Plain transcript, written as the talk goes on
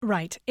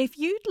Right, if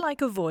you'd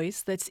like a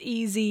voice that's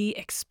easy,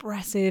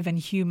 expressive and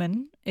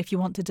human, if you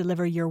want to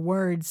deliver your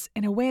words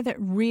in a way that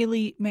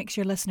really makes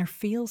your listener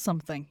feel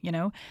something,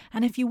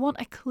 and if you want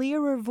a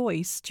clearer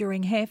voice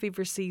during hay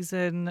fever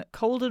season,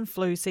 cold and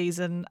flu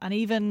season, and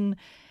even,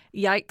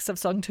 yikes, I've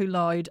sung too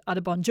loud at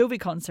a Bon Jovi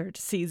concert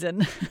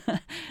season,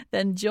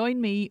 then join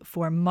me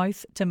for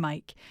Mouth to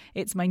Mic.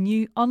 It's my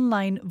new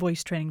online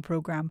voice training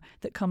programme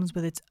that comes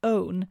with its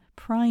own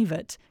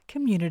private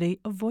community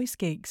of voice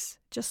geeks,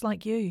 just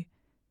like you.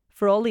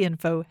 For all the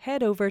info,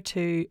 head over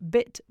to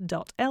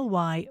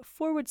bit.ly/mouth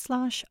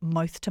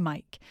to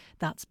mic.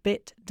 That's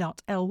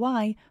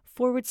bit.ly/mouth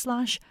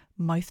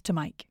to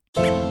mic.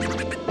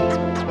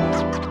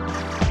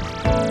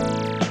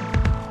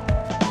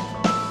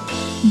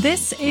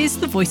 This is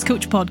the Voice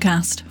Coach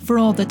Podcast for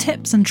all the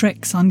tips and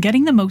tricks on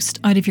getting the most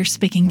out of your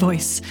speaking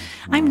voice.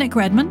 I'm Nick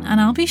Redman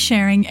and I'll be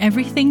sharing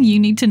everything you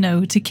need to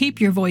know to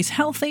keep your voice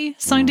healthy,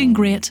 sounding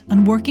great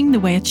and working the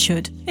way it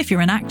should. If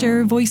you're an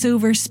actor,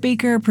 voiceover,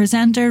 speaker,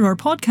 presenter or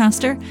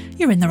podcaster,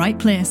 you're in the right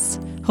place.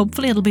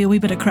 Hopefully it'll be a wee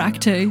bit of crack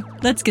too.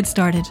 Let's get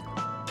started.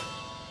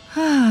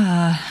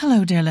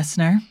 Hello dear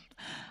listener.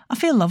 I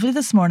feel lovely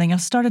this morning.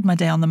 I've started my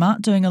day on the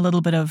mat doing a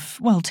little bit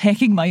of,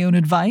 taking my own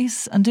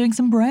advice and doing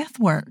some breath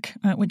work,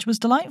 which was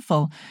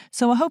delightful.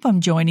 So I hope I'm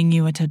joining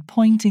you at a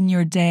point in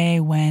your day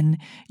when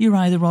you're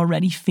either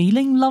already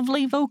feeling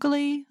lovely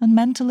vocally and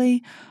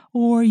mentally,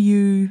 or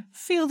you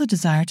feel the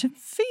desire to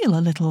feel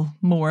a little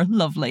more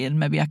lovely. And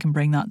maybe I can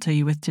bring that to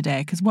you with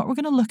today, because what we're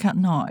going to look at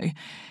now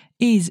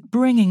is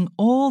bringing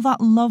all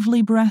that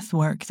lovely breath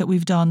work that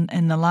we've done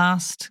in the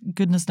last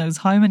goodness knows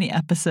how many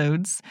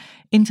episodes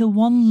into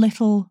one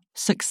little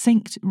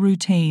succinct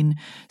routine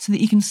so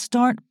that you can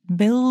start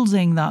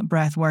building that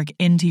breath work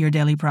into your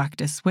daily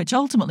practice, which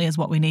ultimately is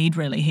what we need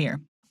really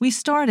here. We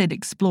started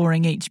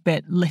exploring each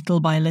bit little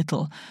by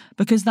little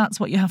because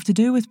that's what you have to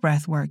do with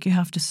breath work. You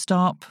have to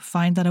stop,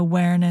 find that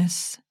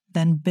awareness,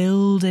 then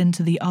build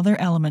into the other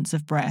elements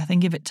of breath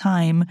and give it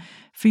time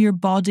for your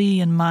body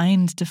and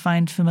mind to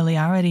find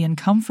familiarity and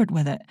comfort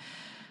with it.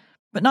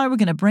 But now we're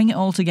going to bring it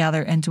all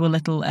together into a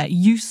little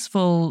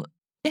useful,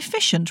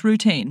 efficient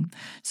routine.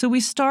 So we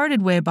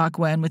started way back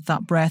when with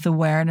that breath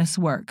awareness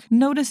work,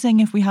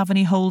 noticing if we have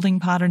any holding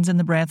patterns in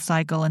the breath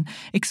cycle and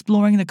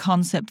exploring the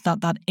concept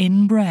that that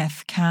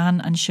in-breath can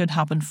and should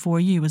happen for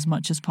you as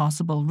much as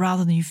possible,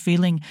 rather than you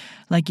feeling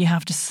like you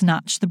have to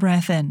snatch the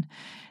breath in.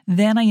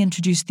 Then I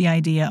introduced the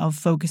idea of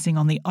focusing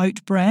on the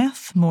out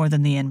breath more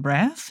than the in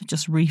breath,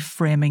 just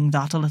reframing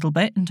that a little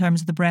bit in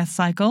terms of the breath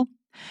cycle.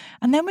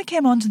 And then we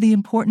came on to the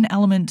important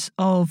element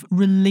of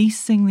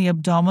releasing the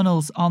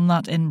abdominals on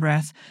that in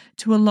breath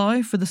to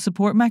allow for the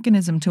support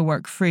mechanism to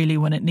work freely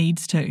when it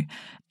needs to.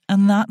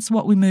 And that's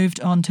what we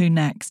moved on to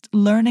next,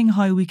 learning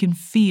how we can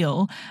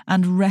feel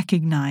and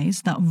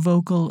recognise that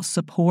vocal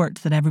support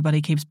that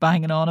everybody keeps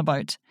banging on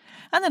about.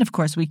 And then, of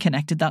course, we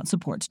connected that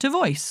support to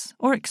voice,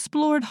 or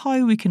explored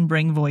how we can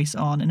bring voice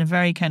on in a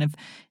very kind of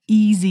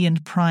easy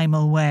and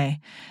primal way.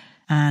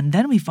 And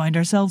then we find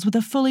ourselves with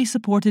a fully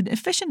supported,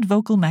 efficient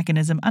vocal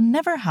mechanism and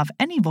never have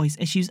any voice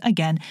issues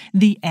again.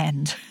 The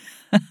end.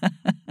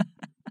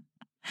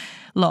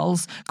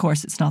 Lols, of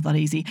course it's not that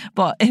easy,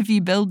 but if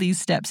you build these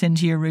steps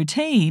into your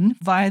routine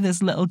via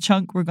this little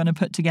chunk we're going to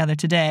put together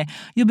today,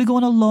 you'll be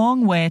going a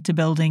long way to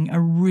building a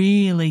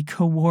really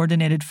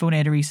coordinated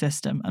phonatory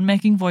system and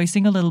making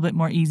voicing a little bit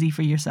more easy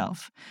for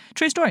yourself.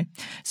 True story.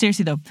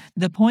 Seriously though,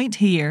 the point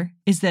here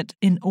is that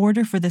in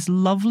order for this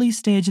lovely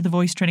stage of the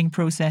voice training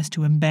process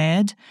to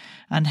embed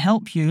and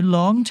help you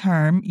long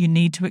term, you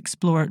need to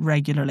explore it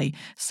regularly.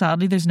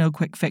 Sadly, there's no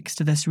quick fix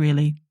to this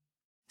really.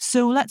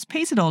 So let's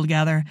piece it all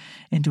together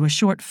into a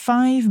short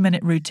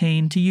 5-minute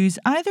routine to use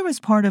either as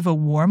part of a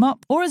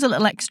warm-up or as a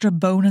little extra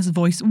bonus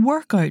voice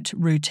workout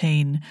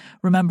routine.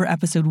 Remember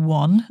episode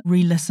 1,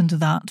 re-listen to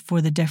that for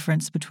the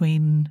difference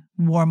between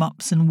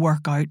warm-ups and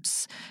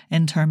workouts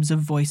in terms of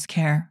voice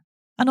care.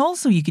 And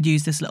also you could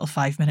use this little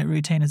 5-minute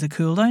routine as a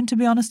cool down, to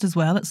be honest, as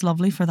well. It's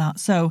lovely for that.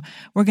 So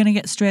we're going to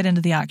get straight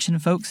into the action,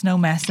 folks. No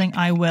messing.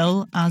 I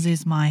will, as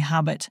is my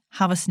habit,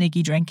 have a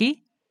sneaky drinky.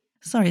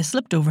 Sorry, I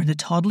slipped over into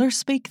toddler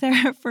speak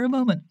there for a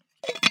moment.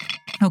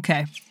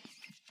 Okay.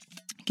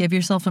 Give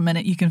yourself a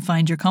minute. You can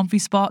find your comfy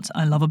spot.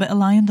 I love a bit of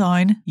lying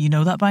down. You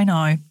know that by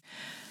now.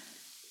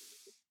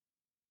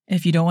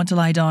 If you don't want to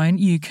lie down,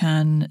 you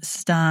can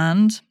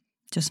stand.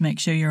 Just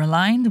make sure you're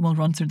aligned and we'll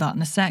run through that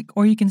in a sec.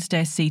 Or you can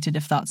stay seated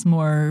if that's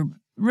more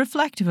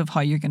reflective of how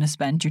you're going to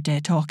spend your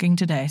day talking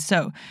today.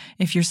 So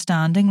if you're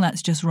standing,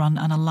 let's just run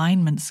an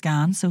alignment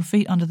scan. So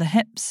feet under the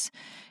hips,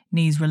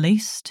 knees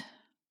released,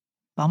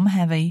 bum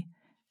heavy,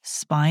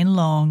 spine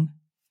long,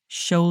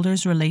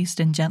 shoulders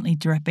released and gently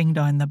dripping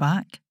down the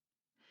back.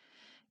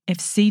 If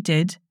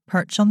seated,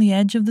 perch on the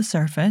edge of the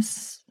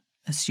surface,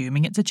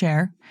 assuming it's a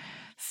chair,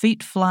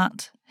 feet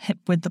flat, hip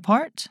width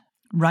apart,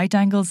 right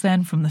angles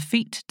then from the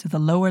feet to the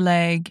lower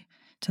leg,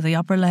 to the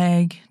upper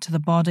leg, to the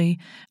body,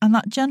 and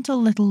that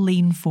gentle little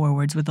lean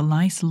forwards with a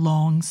nice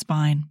long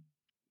spine.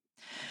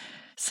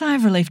 Sigh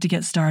of relief to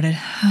get started.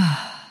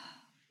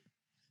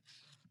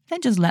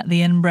 Then just let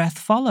the in-breath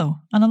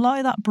follow and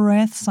allow that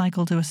breath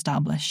cycle to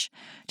establish.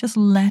 Just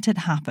let it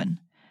happen,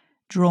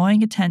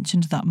 drawing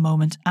attention to that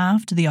moment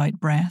after the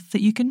out-breath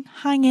that you can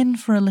hang in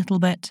for a little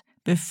bit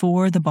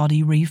before the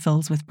body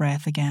refills with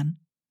breath again.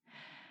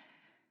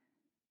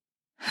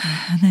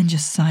 And then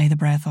just sigh the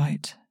breath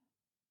out.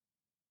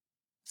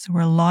 So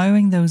we're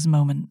allowing those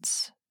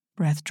moments.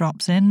 Breath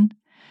drops in,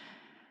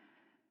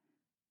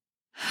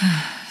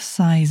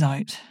 sighs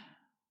out.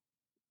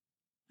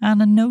 And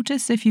then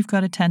notice if you've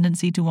got a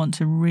tendency to want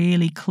to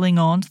really cling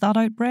on to that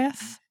out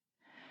breath.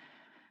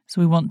 So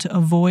we want to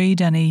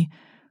avoid any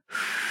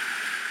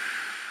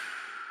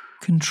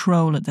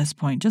control at this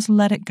point. Just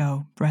let it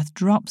go. Breath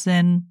drops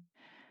in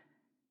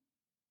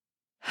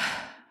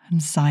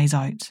and sighs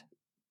out.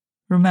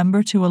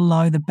 Remember to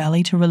allow the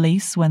belly to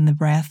release when the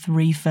breath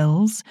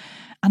refills,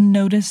 and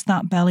notice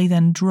that belly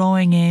then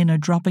drawing in or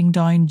dropping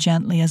down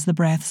gently as the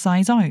breath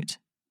sighs out.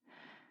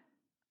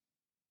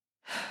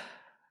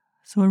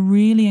 So we're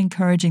really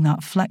encouraging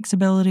that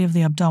flexibility of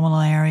the abdominal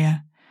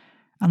area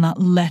and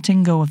that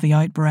letting go of the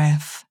out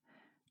breath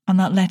and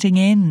that letting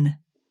in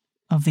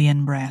of the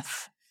in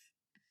breath.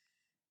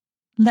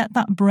 Let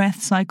that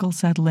breath cycle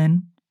settle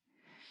in.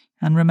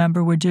 And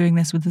remember, we're doing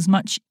this with as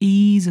much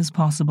ease as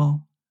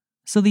possible.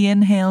 So the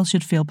inhale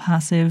should feel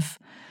passive,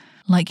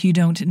 like you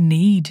don't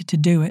need to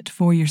do it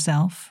for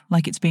yourself,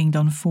 like it's being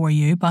done for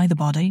you by the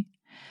body.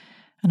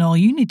 And all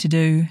you need to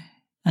do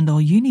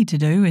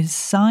is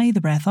sigh the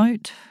breath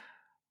out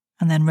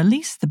and then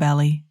release the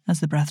belly as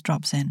the breath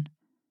drops in.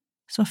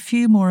 So a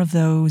few more of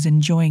those,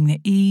 enjoying the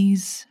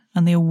ease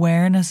and the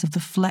awareness of the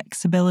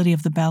flexibility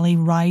of the belly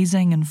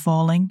rising and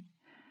falling,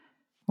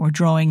 or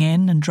drawing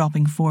in and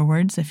dropping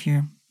forwards if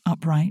you're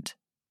upright.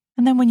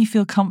 And then when you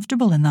feel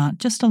comfortable in that,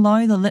 just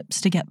allow the lips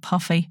to get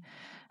puffy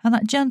and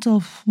that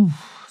gentle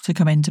to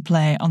come into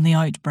play on the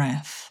out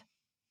breath.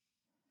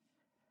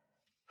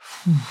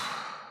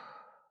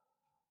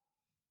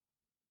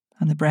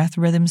 And the breath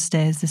rhythm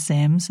stays the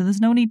same, so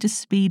there's no need to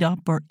speed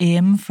up or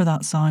aim for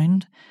that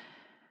sound.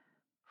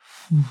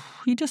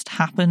 You just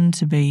happen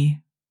to be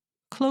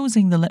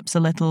closing the lips a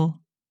little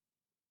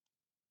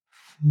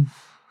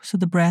so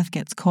the breath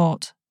gets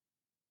caught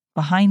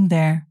behind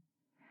there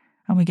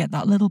and we get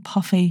that little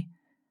puffy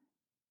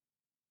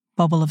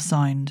bubble of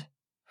sound.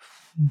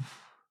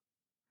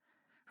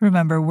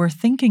 Remember, we're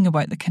thinking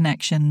about the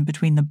connection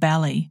between the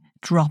belly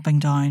dropping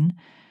down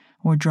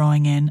or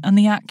drawing in and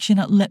the action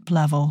at lip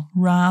level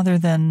rather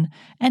than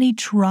any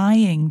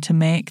trying to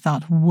make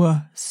that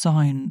w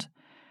sound.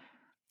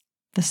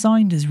 The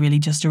sound is really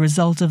just a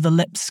result of the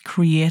lips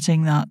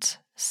creating that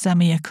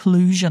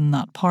semi-occlusion,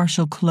 that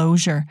partial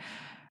closure,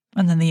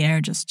 and then the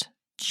air just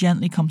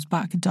gently comes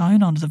back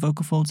down onto the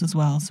vocal folds as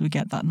well, so we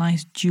get that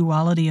nice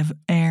duality of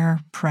air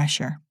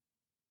pressure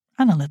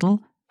and a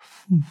little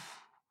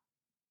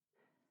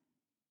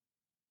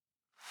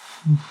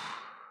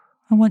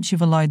and once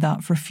you've allowed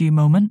that for a few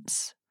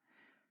moments,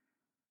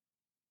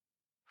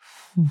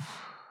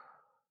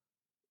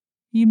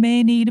 you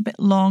may need a bit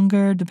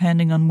longer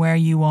depending on where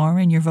you are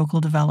in your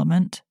vocal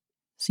development,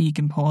 so you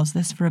can pause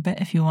this for a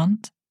bit if you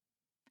want.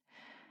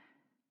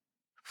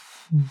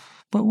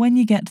 But when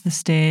you get to the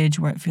stage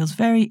where it feels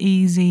very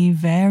easy,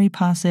 very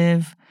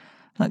passive,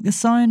 like the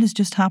sound is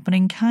just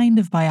happening kind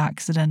of by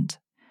accident,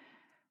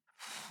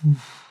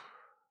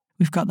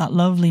 we've got that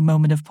lovely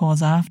moment of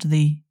pause after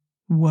the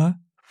w,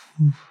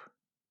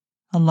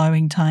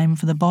 allowing time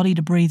for the body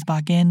to breathe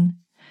back in.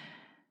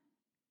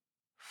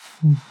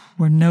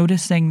 We're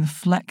noticing the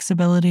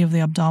flexibility of the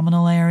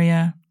abdominal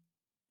area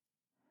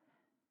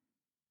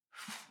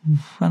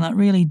and that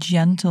really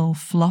gentle,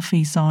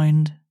 fluffy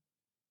sound.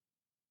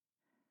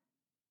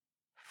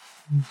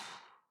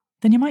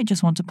 Then you might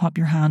just want to pop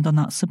your hand on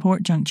that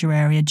support juncture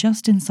area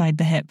just inside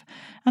the hip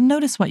and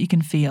notice what you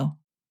can feel.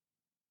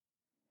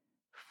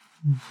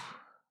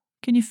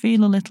 Can you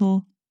feel a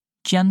little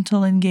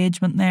gentle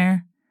engagement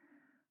there?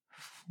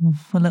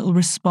 A little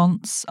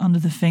response under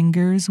the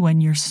fingers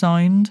when your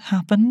sound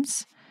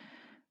happens?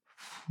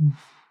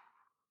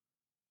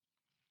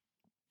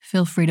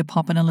 Feel free to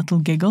pop in a little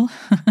giggle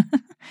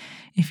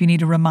if you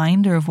need a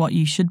reminder of what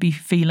you should be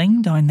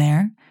feeling down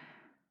there.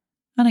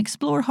 And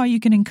explore how you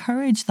can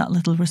encourage that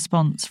little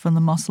response from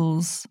the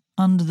muscles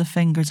under the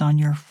fingers on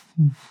your...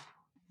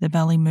 The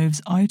belly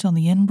moves out on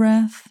the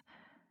in-breath,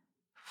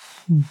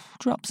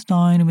 drops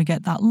down, and we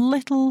get that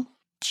little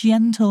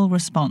gentle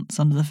response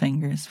under the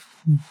fingers.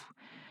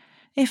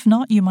 If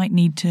not, you might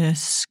need to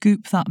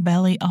scoop that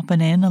belly up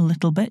and in a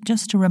little bit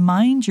just to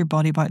remind your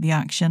body about the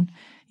action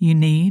you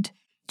need,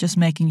 just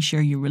making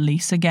sure you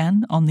release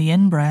again on the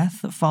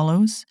in-breath that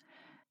follows.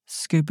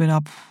 Scoop it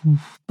up,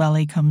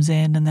 belly comes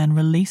in and then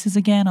releases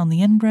again on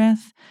the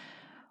in-breath.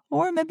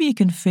 Or maybe you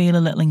can feel a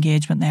little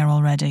engagement there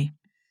already.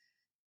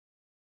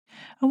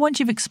 And once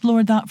you've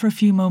explored that for a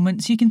few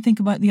moments, you can think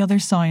about the other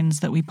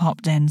sounds that we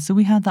popped in. So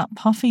we had that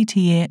puffy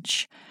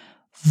TH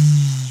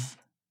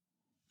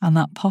and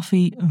that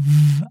puffy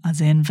V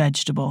as in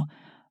vegetable.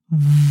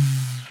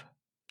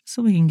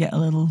 So we can get a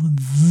little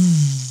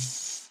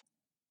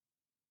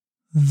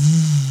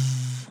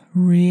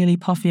Really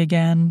puffy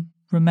again,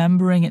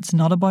 remembering it's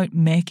not about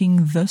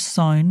making the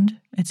sound,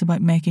 it's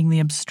about making the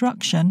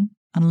obstruction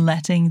and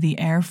letting the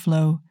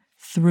airflow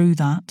through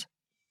that.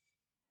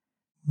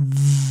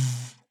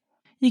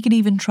 You can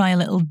even try a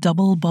little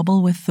double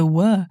bubble with the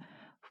W,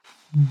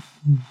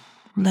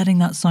 letting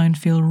that sound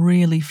feel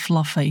really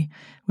fluffy,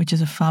 which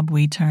is a fab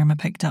wee term I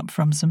picked up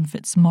from some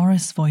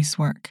Fitzmaurice voice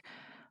work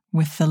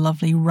with the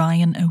lovely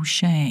Ryan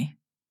O'Shea.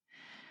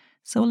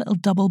 So a little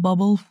double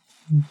bubble,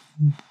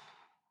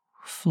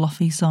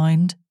 fluffy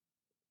sound.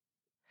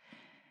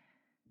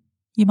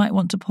 You might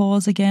want to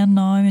pause again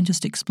now and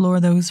just explore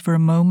those for a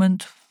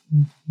moment,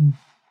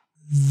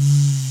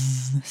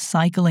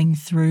 cycling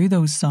through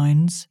those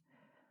sounds.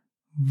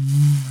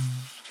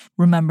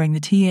 Remembering the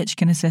TH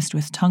can assist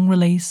with tongue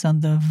release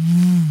and the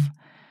V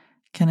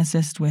can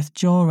assist with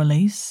jaw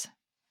release.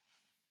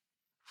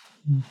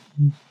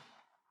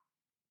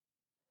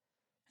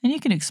 And you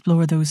can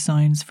explore those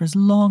sounds for as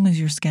long as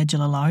your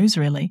schedule allows,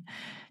 really.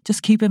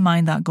 Just keep in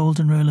mind that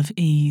golden rule of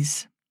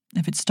ease.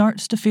 If it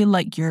starts to feel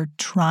like you're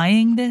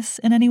trying this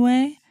in any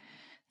way,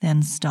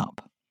 then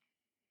stop.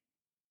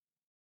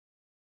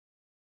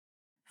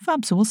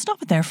 Fab, so we'll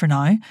stop it there for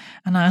now,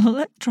 and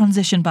I'll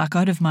transition back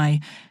out of my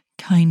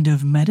kind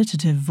of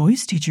meditative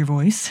voice teacher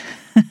voice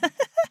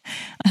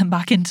and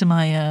back into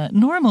my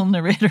normal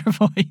narrator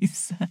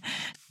voice.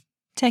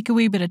 Take a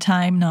wee bit of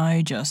time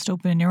now, just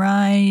opening your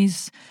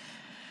eyes,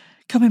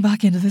 coming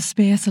back into the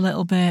space a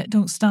little bit.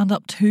 Don't stand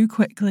up too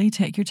quickly.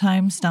 Take your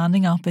time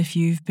standing up if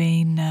you've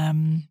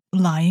been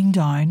lying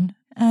down,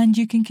 and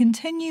you can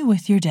continue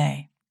with your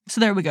day. So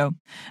there we go.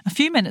 A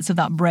few minutes of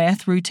that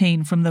breath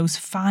routine from those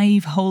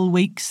 5 whole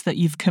weeks that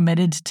you've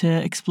committed to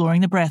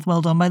exploring the breath.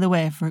 Well done, by the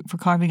way, for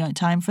carving out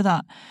time for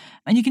that.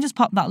 And you can just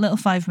pop that little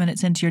 5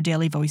 minutes into your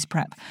daily voice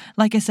prep.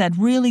 Like I said,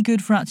 really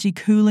good for actually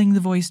cooling the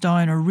voice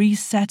down or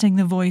resetting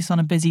the voice on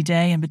a busy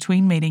day in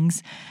between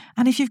meetings.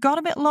 And if you've got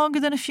a bit longer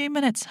than a few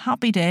minutes,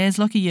 happy days,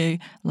 lucky you.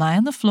 Lie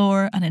on the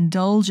floor and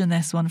indulge in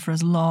this one for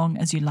as long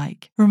as you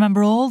like.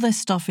 Remember, all this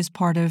stuff is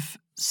part of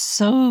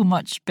so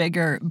much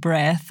bigger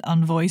breath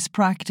and voice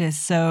practice.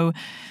 So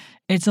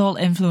it's all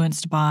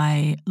influenced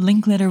by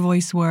Linklater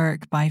voice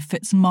work, by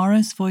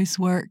Fitzmaurice voice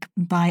work,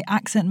 by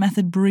accent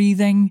method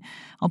breathing.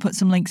 I'll put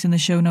some links in the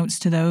show notes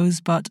to those,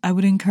 but I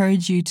would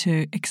encourage you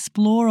to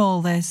explore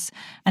all this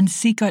and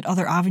seek out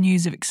other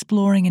avenues of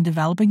exploring and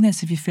developing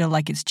this if you feel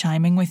like it's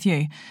chiming with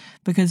you,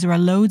 because there are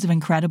loads of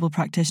incredible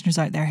practitioners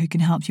out there who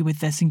can help you with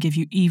this and give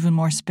you even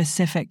more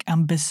specific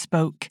and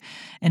bespoke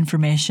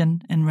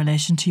information in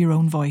relation to your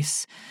own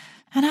voice.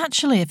 And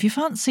actually, if you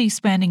fancy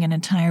spending an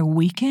entire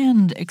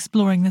weekend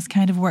exploring this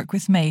kind of work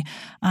with me,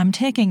 I'm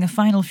taking a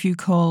final few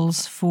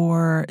calls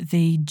for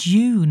the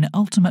June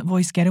Ultimate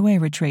Voice Getaway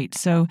Retreat.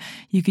 So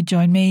you could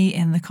join me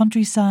in the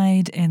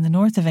countryside in the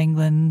north of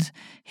England,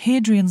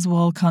 Hadrian's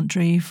Wall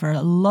country, for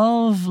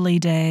lovely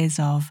days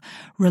of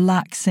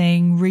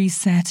relaxing,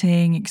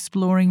 resetting,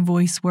 exploring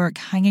voice work,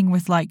 hanging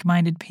with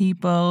like-minded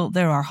people.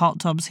 There are hot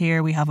tubs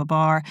here, we have a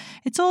bar.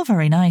 It's all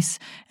very nice.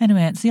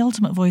 Anyway, it's the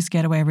Ultimate Voice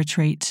Getaway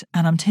Retreat,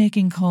 and I'm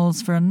taking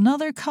calls for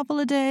another couple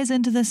of days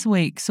into this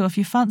week. So if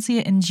you fancy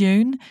it in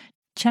June,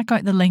 check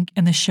out the link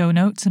in the show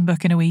notes and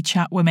book in a wee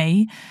chat with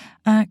me,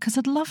 because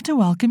I'd love to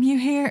welcome you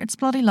here. It's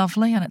bloody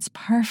lovely and it's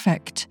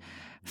perfect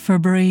for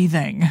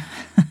breathing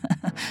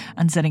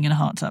and sitting in a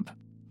hot tub.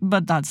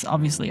 But that's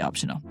obviously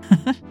optional.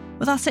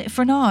 Well, that's it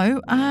for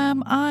now.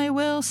 I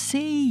will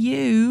see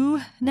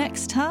you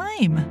next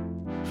time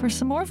for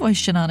some more voice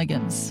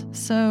shenanigans.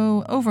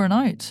 So over and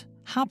out.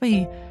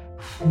 Happy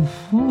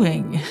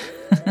wooing.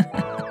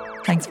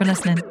 Thanks for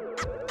listening.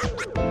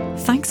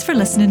 Thanks for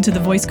listening to the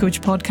Voice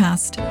Coach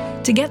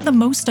podcast. To get the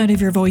most out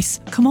of your voice,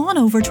 come on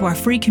over to our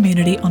free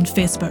community on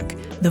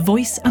Facebook, The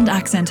Voice and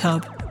Accent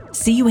Hub.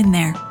 See you in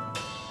there.